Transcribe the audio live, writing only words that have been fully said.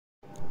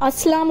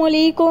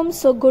अस्सलामुअलैकुम।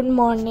 So good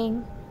morning,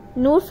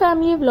 Noor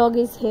family vlog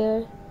is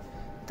here.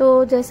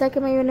 तो जैसा कि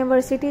मैं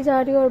यूनिवर्सिटी जा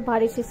रही हूँ और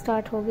बारिश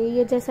स्टार्ट हो गई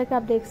है, जैसा कि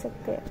आप देख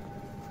सकते हैं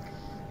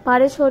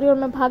बारिश हो रही है और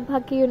मैं भाग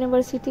भाग के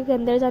यूनिवर्सिटी के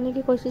अंदर जाने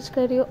की कोशिश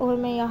कर रही हूँ और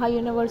मैं यहाँ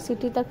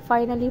यूनिवर्सिटी तक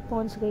फाइनली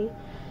पहुँच गई।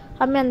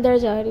 अब मैं अंदर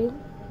जा रही हूँ।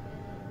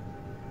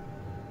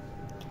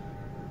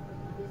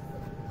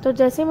 तो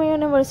जैसे मैं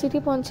यूनिवर्सिटी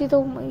पहुँची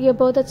तो ये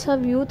बहुत अच्छा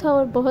व्यू था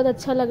और बहुत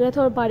अच्छा लग रहा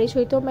था और बारिश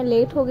हुई तो मैं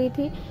लेट हो गई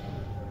थी,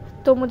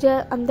 तो मुझे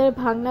अंदर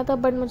भागना था,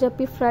 बट मुझे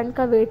अपनी फ्रेंड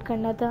का वेट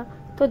करना था।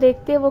 तो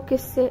देखते हैं वो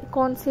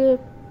कौन से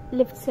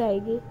लिफ्ट से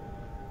आएगी।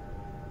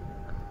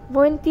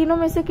 वो इन तीनों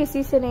में से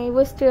किसी से नहीं,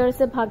 वो स्टेयर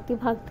से भागती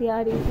भागती आ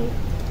रही थी।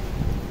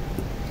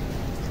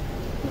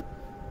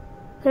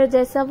 फिर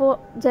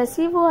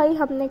जैसी वो आई,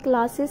 हमने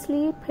क्लासेस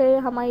ली, फिर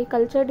हमारी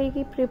कल्चर डे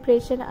की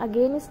प्रिपरेशन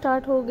अगेन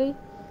स्टार्ट हो गई।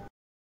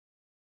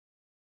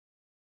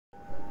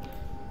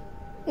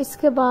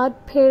 इसके बाद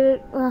फिर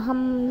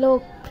हम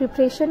लोग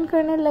प्रिपरेशन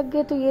करने लग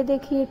गए। तो ये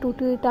देखिए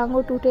टूटी हुई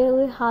टांगों, टूटे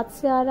हुए हाथ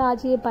से आ रहा।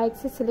 आज ये बाइक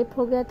से स्लिप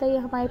हो गया था। ये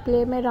हमारे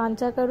प्ले में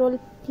रांझा का रोल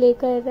प्ले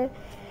कर रहे,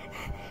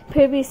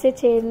 फिर भी इसे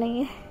चेन नहीं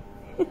है।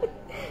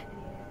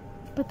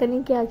 पता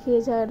नहीं क्या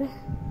किए जा रहे हैं।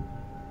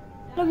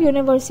 लोग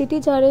यूनिवर्सिटी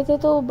जा रहे थे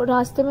तो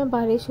रास्ते में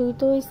बारिश हुई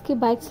तो इसकी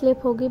बाइक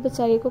स्लिप हो गई।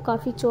 बेचारी को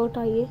काफ़ी चोट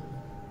आई है।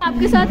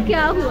 आपके साथ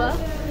क्या हुआ?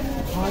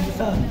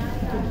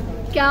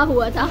 क्या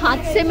हुआ था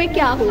हादसे में?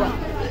 क्या हुआ?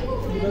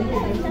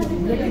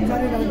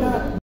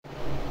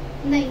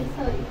 नहीं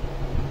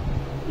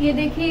सॉरी। ये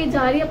देखिए ये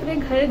जा रही है अपने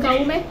घर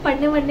गांव में।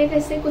 पढ़ने वढ़ने का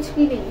इससे कुछ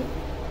भी नहीं है,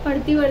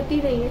 पढ़ती वढ़ती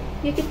नहीं है।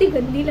 ये कितनी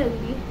गंदी लग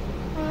रही है।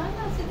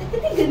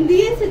 कितनी गंदी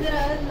है।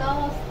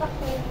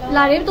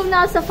 लारे तुमने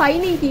आज सफाई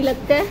नहीं की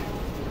लगता है।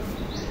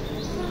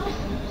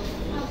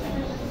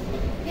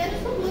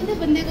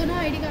 बंदे को ना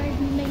आईडी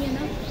कार्ड नहीं है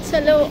ना।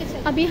 चलो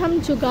अभी हम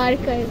जुगाड़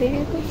कर रहे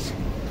हैं कुछ।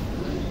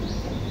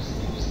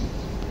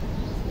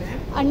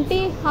 आंटी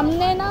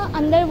हमने ना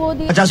अंदर वो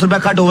दिया 50 रुपया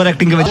कट ओवर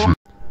एक्टिंग के वजह।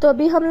 तो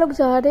अभी हम लोग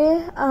जा रहे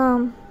हैं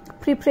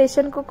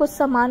प्रिपरेशन को, कुछ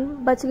सामान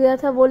बच गया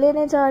था वो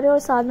लेने जा रहे हैं और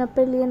साथ में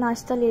अपने लिए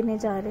नाश्ता लेने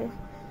जा रहे हैं।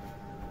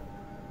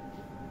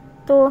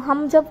 तो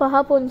हम जब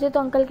वहाँ पहुंचे तो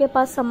अंकल के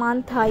पास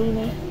सामान था ही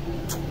नहीं,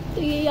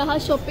 तो ये यहाँ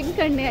शॉपिंग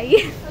करने आई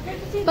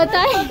है।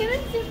 बताए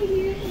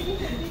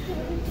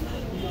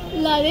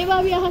लारे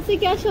बाब यहाँ से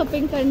क्या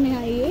शॉपिंग करने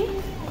आई है?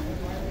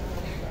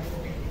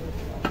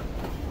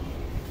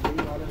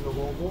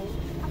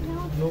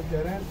 लोग कह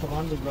रहे हैं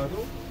सामान भिजवा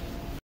दो।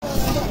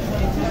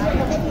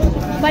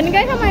 बन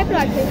गए हमारे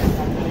पराठे?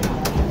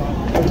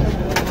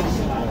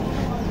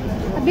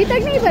 अभी तक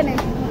नहीं बने।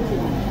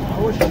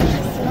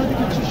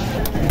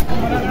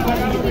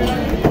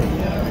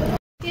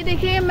 ये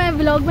देखिए मैं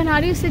व्लॉग बना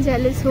रही हूँ, उससे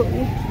जेलस हो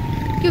गई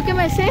क्योंकि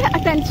मैं इसे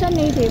अटेंशन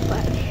नहीं दे पा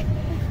रही।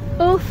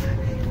 उफ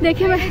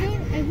देखिए मैं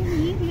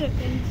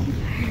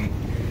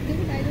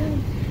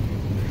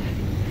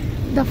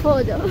दफा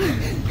हो जाओ।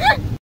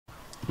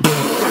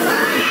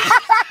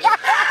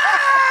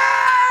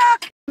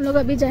 हम लोग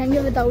अभी जाएंगे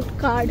विदाउट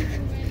कार्ड।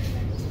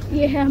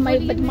 ये है हमारी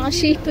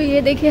बदमाशी। तो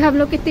ये देखिए हम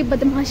लोग कितनी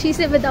बदमाशी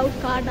से विदाउट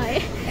कार्ड आए।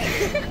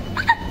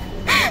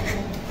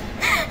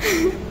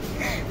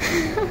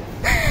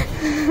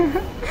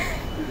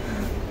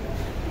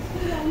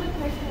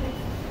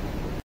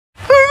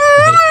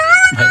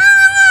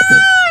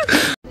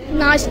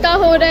 नाश्ता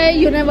हो रहा है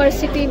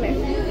यूनिवर्सिटी में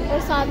और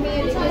साथ में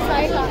ये देखिए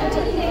सारे काम चल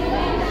रहे हैं।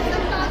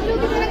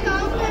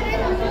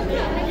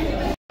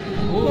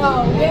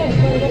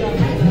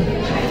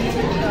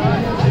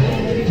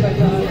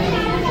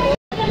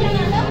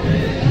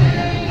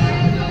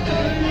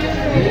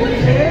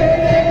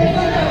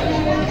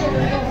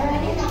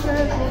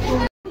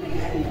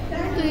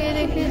 तो ये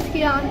देखिए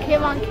इसकी आंखें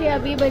वांखें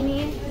अभी बनी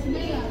है,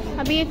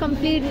 अभी ये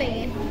कंप्लीट नहीं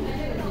है।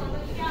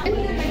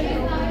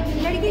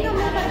 लड़की का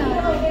मुंह बना।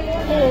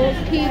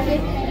 ठीक है,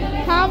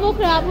 हाँ वो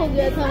खराब हो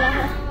गया था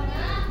वहाँ।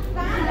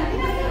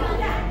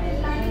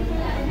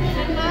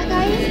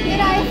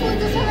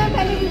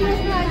 पहले वीडियोस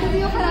में आई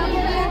थी वो खराब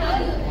हो गया।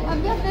 अब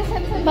भी अपने से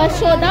बस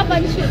सोदा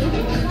बंद शुरू।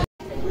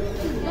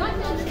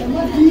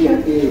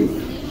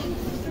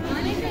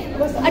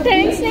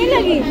 अटेंडेंस नहीं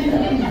लगी।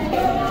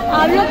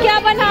 आप लोग क्या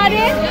बना रहे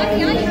हैं?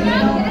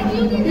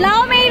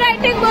 लाओ मेरी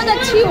राइटिंग बहुत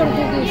अच्छी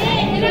उर्दू की।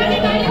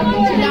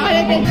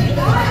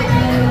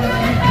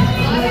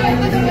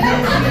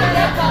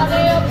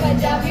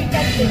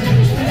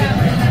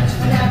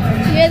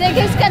 ये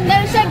देखिए इसके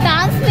अंदर से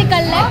डांस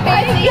निकल रहा है।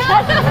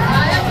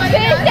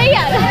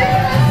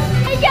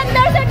 इसके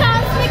अंदर से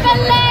डांस निकल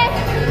रहा है।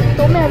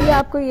 तो मैं अभी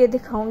आपको ये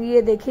दिखाऊंगी।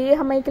 ये देखिए ये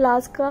हमारी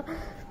क्लास का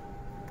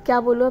क्या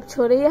बोलूँ, अब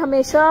छोड़े। ये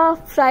हमेशा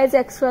फ्राइज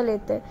एक्स्ट्रा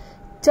लेते हैं।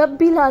 जब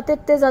भी लाते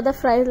इतने ज़्यादा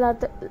फ्राइज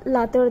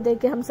लाते और देख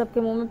के हम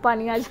सबके मुंह में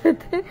पानी आ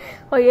जाते।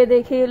 और ये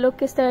देखिए ये लोग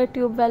किस तरह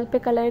ट्यूबवेल पे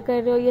कलर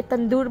कर रहे हो। ये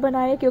तंदूर बना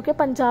रहे हैं क्योंकि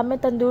पंजाब में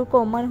तंदूर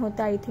कॉमन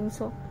होता है आई थिंक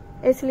सो,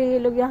 इसलिए ये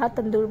लोग यहाँ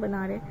तंदूर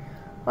बना रहे हैं।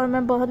 और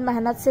मैं बहुत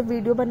मेहनत से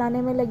वीडियो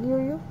बनाने में लगी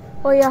हुई हूँ।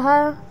 और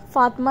यहाँ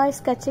फातिमा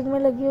स्केचिंग में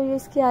लगी हुई है।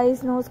 इसकी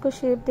आईज नोज को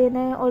शेप देना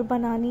है और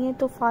बनानी है,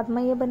 तो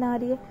फातिमा ये बना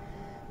रही है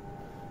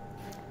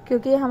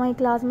क्योंकि हमारी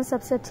क्लास में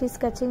सबसे अच्छी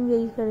स्केचिंग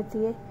यही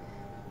करती है।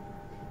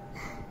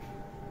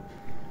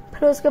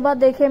 फिर उसके बाद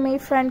देखिए मेरी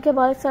फ्रेंड के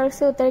बाल सर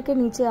से उतर के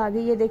नीचे आ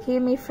गई। ये देखिए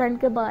मेरी फ्रेंड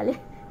के बाल है।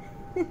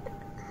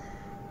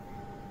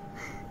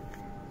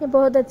 ये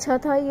बहुत अच्छा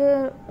था। ये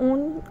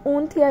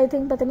ऊन थी आई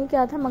थिंक, पता नहीं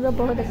क्या था, मगर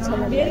बहुत अच्छा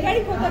लगा।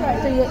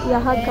 तो ये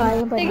यहाँ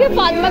गायें बना,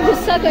 फातिमा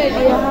गुस्सा कर रही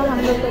है। यहाँ हम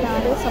लोग बना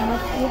रहे समझ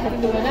की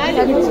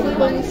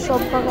हड्डी,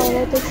 शॉप का कर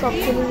रहे, तो शॉप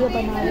के लिए ये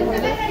बना रहे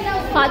हैं।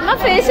 फातिमा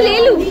फेस ले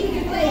लूं?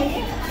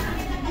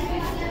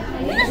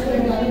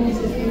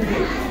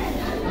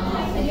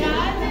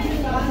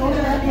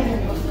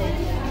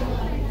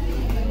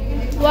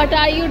 What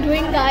are you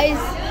doing,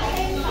 guys?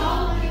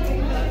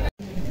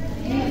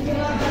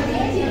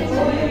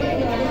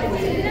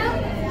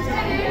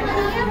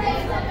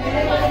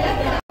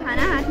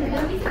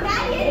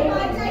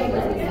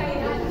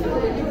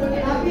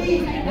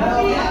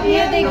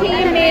 ये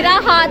देखिए मेरा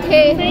हाथ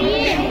है,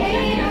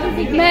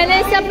 मैंने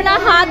इसे अपना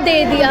हाथ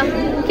दे दिया,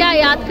 क्या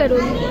याद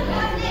करूँगी।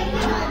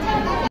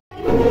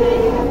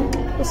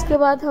 उसके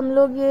बाद हम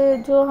लोग ये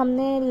जो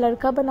हमने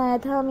लड़का बनाया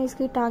था, हम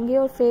इसकी टांगे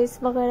और फेस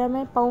वगैरह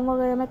में, पाँव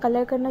वगैरह में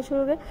कलर करना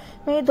शुरू गए।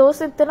 मेरी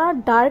दोस्त इतना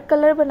डार्क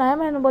कलर बनाया,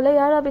 मैंने बोला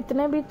यार अब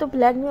इतने भी तो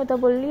ब्लैक नहीं होता।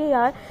 बोल रही है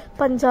यार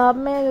पंजाब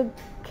में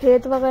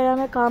खेत वगैरह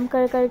में काम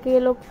कर करके ये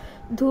लोग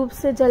धूप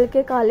से जल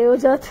के काले हो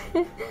जाते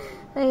हैं,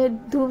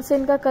 धूप से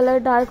इनका कलर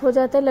डार्क हो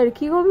जाता है।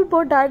 लड़की को भी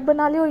बहुत डार्क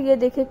बना लिया, और ये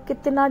देखिए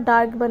कितना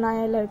डार्क बनाया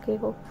है लड़के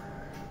को।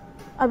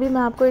 अभी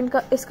मैं आपको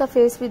इसका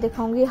फेस भी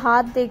दिखाऊंगी।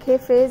 हाथ देखे,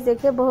 फेस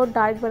देखे, बहुत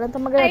डार्क बना था,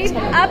 मगर अच्छा।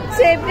 अब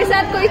सेब के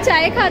साथ कोई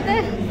चाय खाता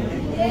है?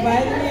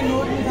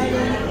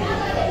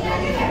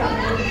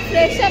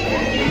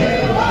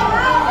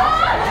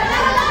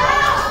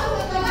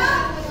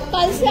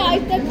 कल से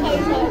आज तक खाई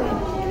जा रहे हैं,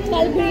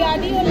 कल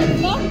बिरयानी और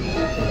लड़का।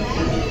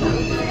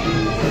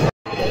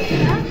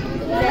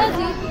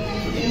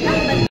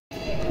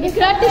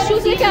 टिश्यू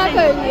से क्या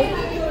कर रही है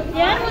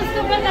यार? उसके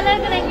ऊपर कलर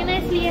करेंगे ना,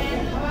 इसलिए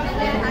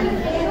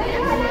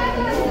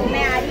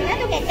मैं आ रही ना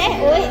तो कहते हैं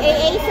ओए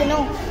ए सुनो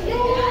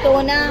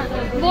तो ना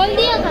बोल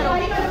दिया करो,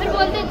 फिर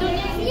बोलते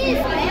दुनिया।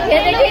 ये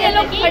देखिए ये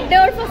लोग खड्डे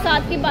और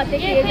फसाद की बातें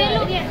किए जा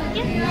रहे हैं।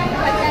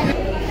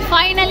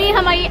 फाइनली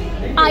हमारी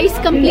आइस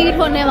कंप्लीट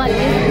होने वाली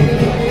है।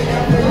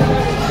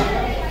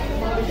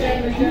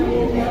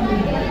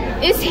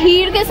 इस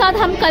हीर के साथ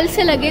हम कल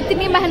से लगे,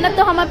 इतनी मेहनत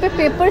तो हम पे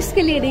पेपर्स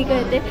के लिए नहीं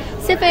करते,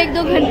 सिर्फ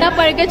 1-2 घंटा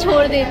पढ़ के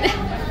छोड़ देते।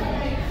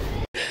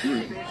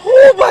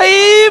 ओ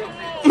भाई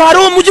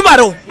मारो, मुझे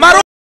मारो।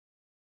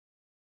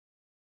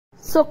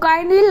 So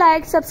kindly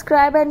like,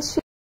 subscribe and share.